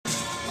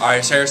Alright,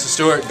 it's Harrison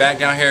Stewart back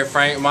down here at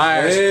Frank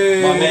Myers.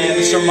 Hey. My man,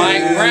 Mr.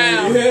 Mike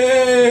Brown.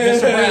 Hey.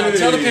 Mr. Brown,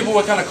 tell the people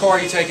what kind of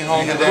car you're taking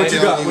home today. What you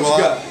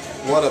got?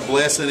 What a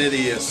blessing it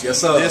is.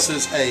 Yes, sir. This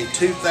is a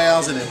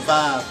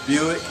 2005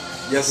 Buick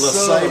She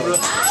LeSabre.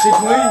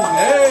 clean.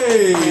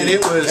 Hey. And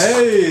it was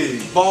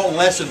bought in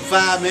less than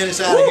 5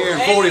 minutes out of here in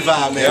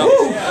 45 minutes.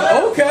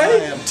 Okay. I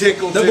am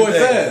tickled That to boy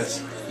death.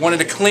 fast. One of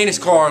the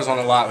cleanest cars on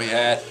the lot we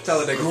had. Tell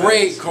her they go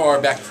Great fast.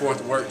 car back and forth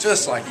to work,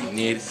 just like you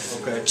needed.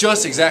 Okay.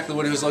 Just exactly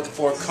what he was looking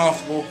for.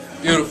 Comfortable,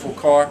 beautiful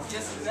car.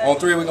 On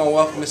 3, we're going to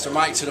welcome Mr.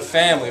 Mike to the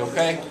family,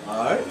 okay?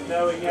 Alright.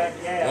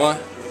 1,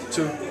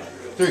 2,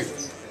 3.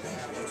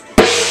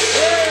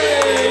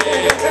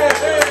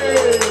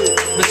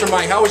 Mr.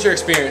 Mike, how was your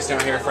experience down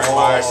here at Frank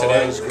Myers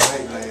today? It was great,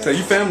 man. So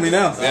you family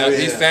now. Yeah,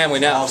 he's family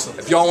now. Awesome.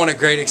 If y'all want a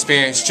great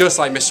experience, just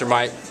like Mr.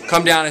 Mike,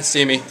 come down and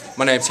see me.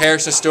 My name's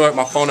Harrison Stewart.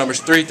 My phone number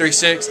is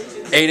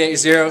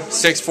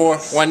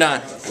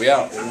 336-880-6419. We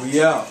out.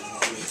 We out.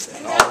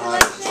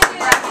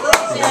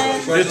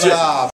 Good job.